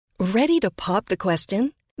Ready to pop the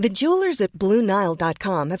question? The jewelers at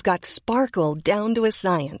BlueNile.com have got sparkle down to a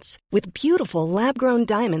science with beautiful lab-grown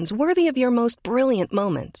diamonds worthy of your most brilliant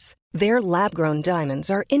moments. Their lab-grown diamonds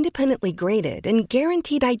are independently graded and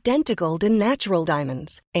guaranteed identical to natural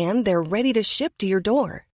diamonds, and they're ready to ship to your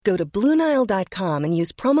door. Go to BlueNile.com and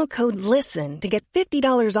use promo code LISTEN to get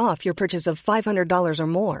 $50 off your purchase of $500 or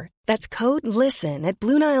more. That's code LISTEN at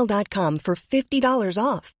BlueNile.com for $50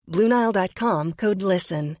 off. BlueNile.com, code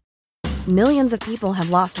LISTEN. Millions of people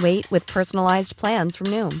have lost weight with personalized plans from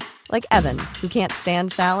Noom. Like Evan, who can't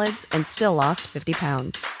stand salads and still lost 50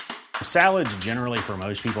 pounds. Salads generally for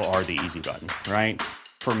most people are the easy button, right?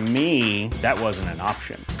 For me, that wasn't an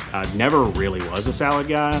option. I never really was a salad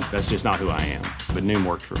guy. That's just not who I am. But Noom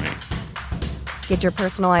worked for me. Get your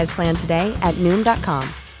personalized plan today at Noom.com.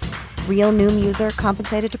 Real Noom user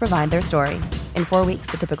compensated to provide their story. In 4 weeks,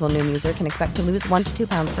 the typical Noom user can expect to lose 1 to 2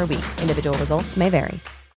 pounds per week. Individual results may vary.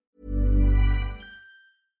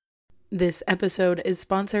 This episode is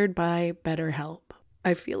sponsored by BetterHelp.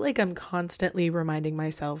 I feel like I'm constantly reminding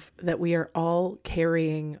myself that we are all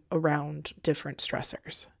carrying around different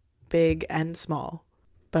stressors, big and small.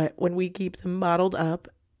 But when we keep them bottled up,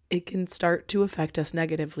 it can start to affect us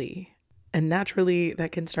negatively. And naturally,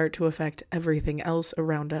 that can start to affect everything else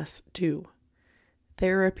around us too.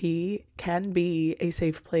 Therapy can be a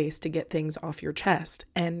safe place to get things off your chest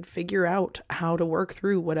and figure out how to work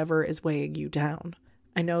through whatever is weighing you down.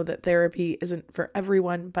 I know that therapy isn't for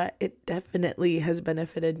everyone, but it definitely has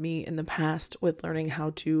benefited me in the past with learning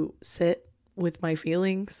how to sit with my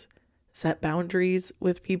feelings, set boundaries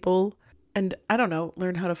with people, and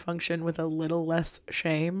learn how to function with a little less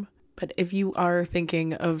shame. But if you are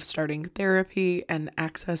thinking of starting therapy and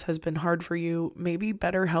access has been hard for you, maybe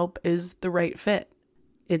BetterHelp is the right fit.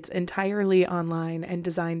 It's entirely online and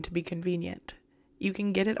designed to be convenient. You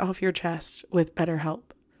can get it off your chest with BetterHelp.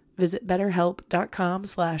 Visit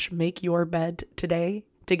BetterHelp.com/makeyourbed today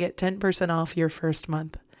to get 10% off your first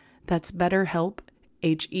month. That's BetterHelp,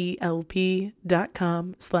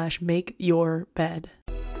 HELP.com/makeyourbed.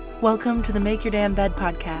 Welcome to the Make Your Damn Bed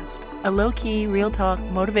podcast, a low-key, real-talk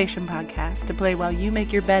motivation podcast to play while you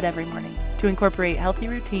make your bed every morning to incorporate healthy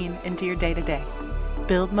routine into your day-to-day,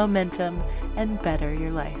 build momentum, and better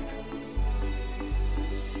your life.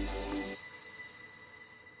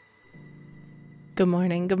 Good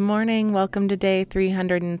morning. Good morning. Welcome to day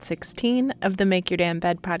 316 of the Make Your Damn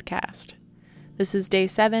Bed podcast. This is day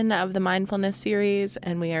 7 of the mindfulness series,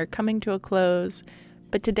 and we are coming to a close.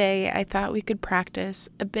 But today I thought we could practice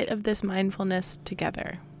a bit of this mindfulness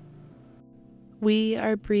together. We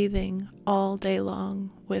are breathing all day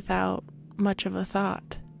long without much of a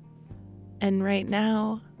thought. And right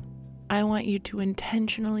now, I want you to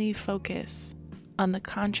intentionally focus on the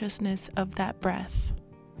consciousness of that breath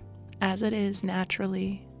as it is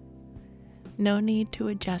naturally. No need to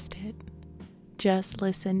adjust it. Just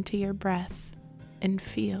listen to your breath and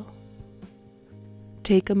feel.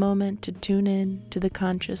 Take a moment to tune in to the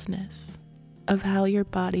consciousness of how your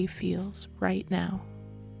body feels right now,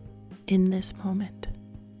 in this moment.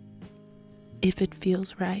 If it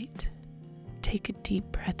feels right, take a deep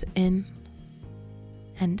breath in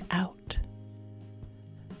and out,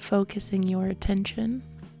 focusing your attention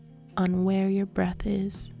on where your breath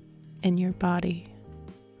is in your body.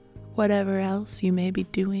 Whatever else you may be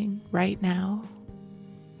doing right now,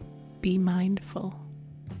 be mindful.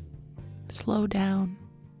 Slow down.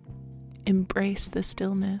 Embrace the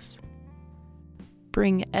stillness.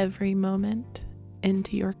 Bring every moment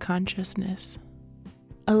into your consciousness.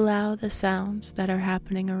 Allow the sounds that are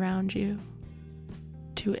happening around you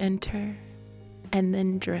to enter and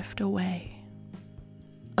then drift away.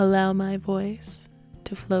 Allow my voice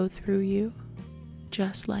to flow through you,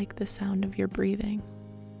 just like the sound of your breathing.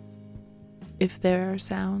 If there are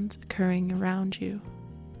sounds occurring around you,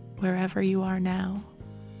 wherever you are now,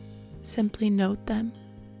 simply note them,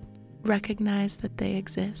 recognize that they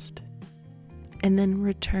exist, and then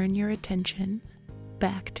return your attention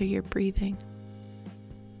back to your breathing.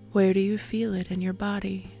 Where do you feel it in your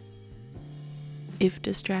body? If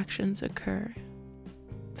distractions occur,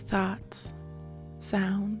 thoughts,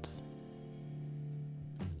 sounds,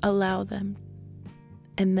 allow them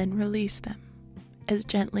and then release them as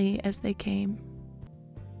gently as they came.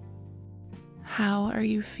 How are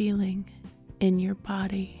you feeling in your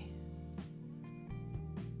body?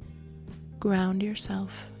 Ground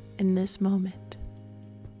yourself in this moment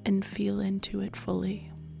and feel into it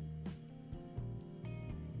fully.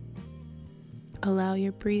 Allow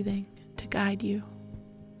your breathing to guide you.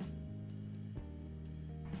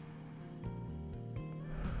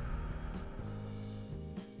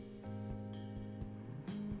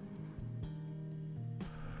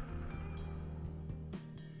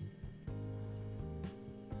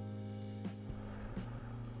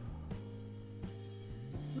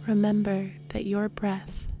 Remember that your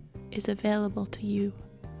breath is available to you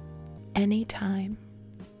anytime,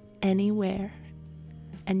 anywhere,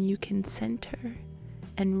 and you can center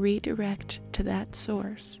and redirect to that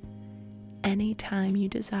source anytime you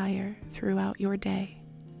desire throughout your day.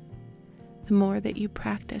 The more that you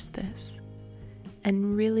practice this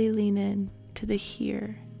and really lean in to the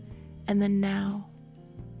here and the now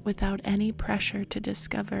without any pressure to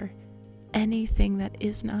discover anything that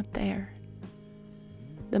is not there,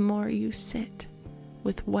 the more you sit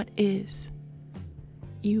with what is,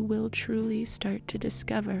 you will truly start to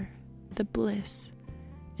discover the bliss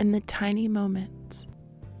in the tiny moments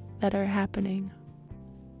that are happening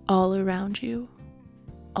all around you,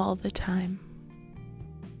 all the time.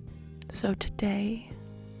 So today,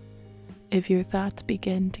 if your thoughts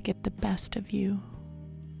begin to get the best of you,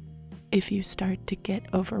 if you start to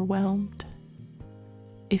get overwhelmed,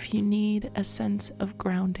 if you need a sense of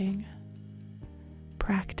grounding,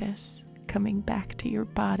 practice coming back to your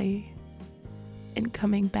body and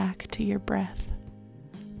coming back to your breath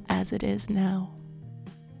as it is now,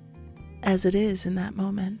 as it is in that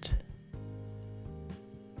moment.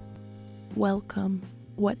 Welcome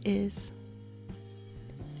what is,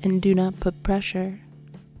 and do not put pressure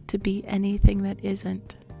to be anything that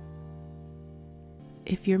isn't.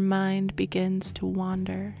 If your mind begins to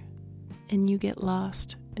wander and you get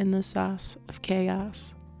lost in the sauce of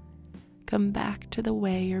chaos, come back to the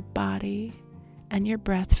way your body and your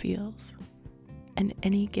breath feels in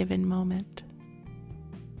any given moment.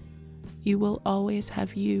 You will always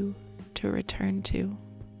have you to return to.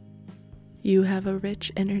 You have a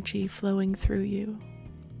rich energy flowing through you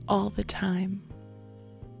all the time.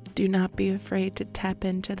 Do not be afraid to tap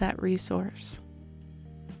into that resource.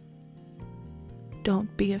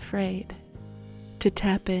 Don't be afraid to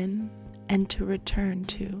tap in and to return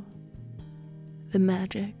to the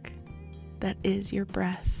magic that is your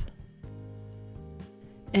breath.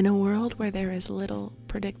 In a world where there is little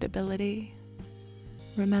predictability,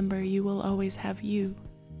 remember you will always have you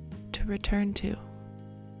to return to.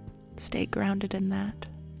 Stay grounded in that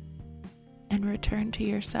and return to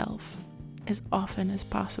yourself as often as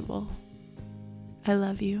possible. I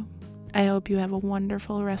love you. I hope you have a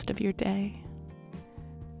wonderful rest of your day.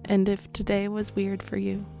 And if today was weird for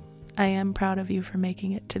you, I am proud of you for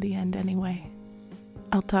making it to the end anyway.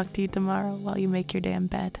 I'll talk to you tomorrow while you make your damn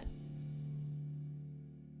bed.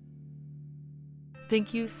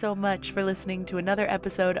 Thank you so much for listening to another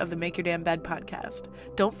episode of the Make Your Damn Bed podcast.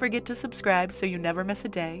 Don't forget to subscribe so you never miss a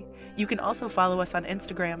day. You can also follow us on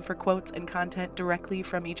Instagram for quotes and content directly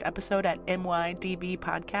from each episode at MYDB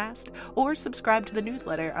Podcast, or subscribe to the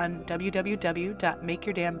newsletter on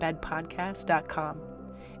www.makeyourdamnbedpodcast.com.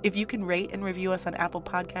 If you can rate and review us on Apple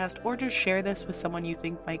Podcast, or just share this with someone you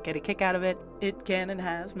think might get a kick out of it, it can and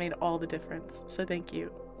has made all the difference. So thank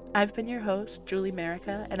you. I've been your host, Julie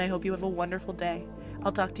Merica, and I hope you have a wonderful day.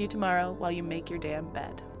 I'll talk to you tomorrow while you make your damn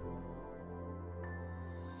bed.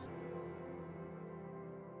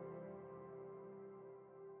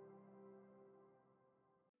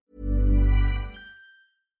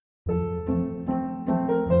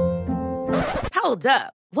 Hold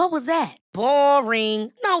up. What was that?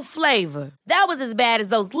 Boring. No flavor. That was as bad as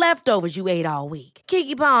those leftovers you ate all week.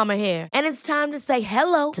 Keke Palmer here, and it's time to say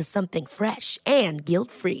hello to something fresh and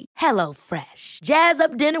guilt-free. HelloFresh. Jazz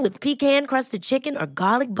up dinner with pecan-crusted chicken or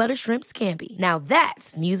garlic butter shrimp scampi. Now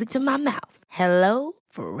that's music to my mouth.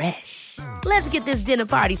 HelloFresh. Let's get this dinner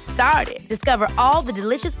party started. Discover all the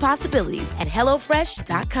delicious possibilities at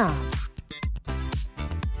HelloFresh.com.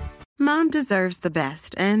 Mom deserves the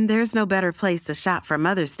best, and there's no better place to shop for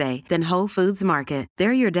Mother's Day than Whole Foods Market.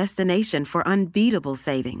 They're your destination for unbeatable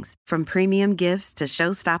savings, from premium gifts to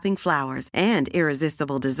show-stopping flowers and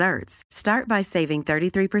irresistible desserts. Start by saving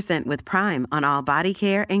 33% with Prime on all body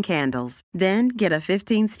care and candles. Then get a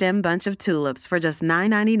 15-stem bunch of tulips for just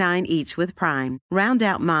 $9.99 each with Prime. Round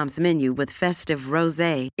out Mom's menu with festive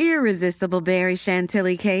rosé, irresistible berry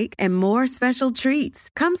chantilly cake, and more special treats.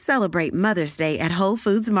 Come celebrate Mother's Day at Whole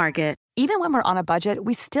Foods Market. Even when we're on a budget,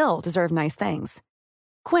 we still deserve nice things.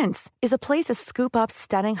 Quince is a place to scoop up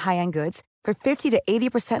stunning high-end goods for 50 to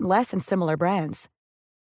 80% less than similar brands.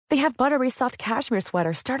 They have buttery soft cashmere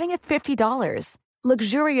sweaters starting at $50,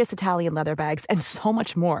 luxurious Italian leather bags, and so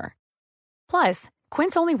much more. Plus,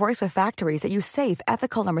 Quince only works with factories that use safe,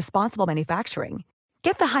 ethical, and responsible manufacturing.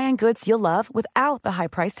 Get the high-end goods you'll love without the high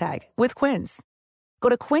price tag with Quince. Go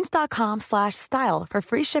to quince.com/style for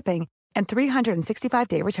free shipping and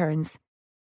 365-day returns.